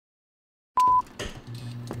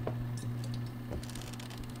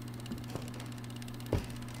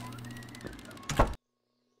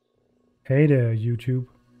Hey there, YouTube.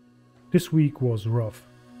 This week was rough.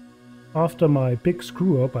 After my big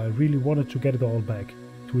screw up, I really wanted to get it all back,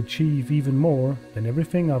 to achieve even more than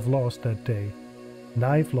everything I've lost that day. And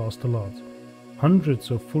I've lost a lot. Hundreds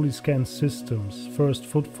of fully scanned systems, first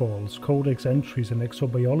footfalls, codex entries and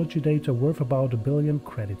exobiology data worth about 1 billion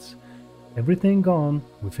credits. Everything gone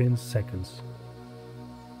within seconds.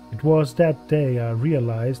 It was that day I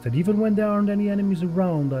realized that even when there aren't any enemies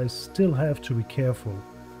around, I still have to be careful.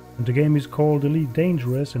 And the game is called Elite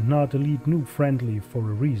Dangerous and not Elite Noob Friendly for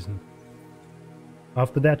a reason.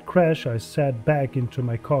 After that crash, I sat back into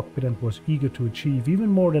my cockpit and was eager to achieve even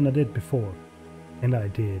more than I did before. And I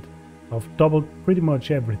did. I've doubled pretty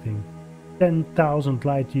much everything. 10,000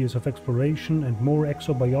 light years of exploration and more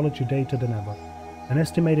exobiology data than ever. An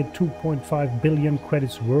estimated 2.5 billion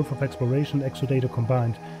credits worth of exploration exodata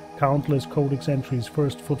combined. Countless codex entries,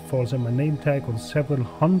 first footfalls and my name tag on several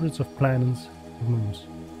hundreds of planets and moons.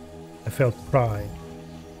 I felt pride.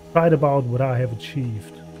 Pride about what I have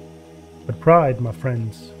achieved. But pride, my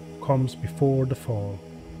friends, comes before the fall.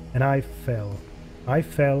 And I fell. I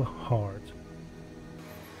fell hard.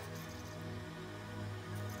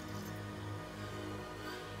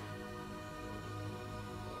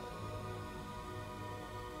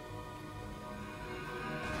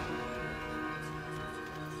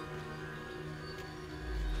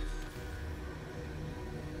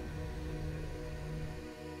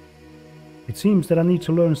 It seems that I need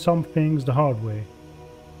to learn some things the hard way.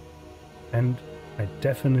 And I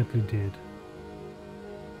definitely did.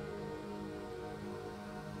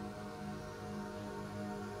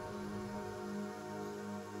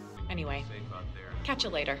 Anyway, catch you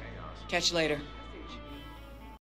later. Catch you later.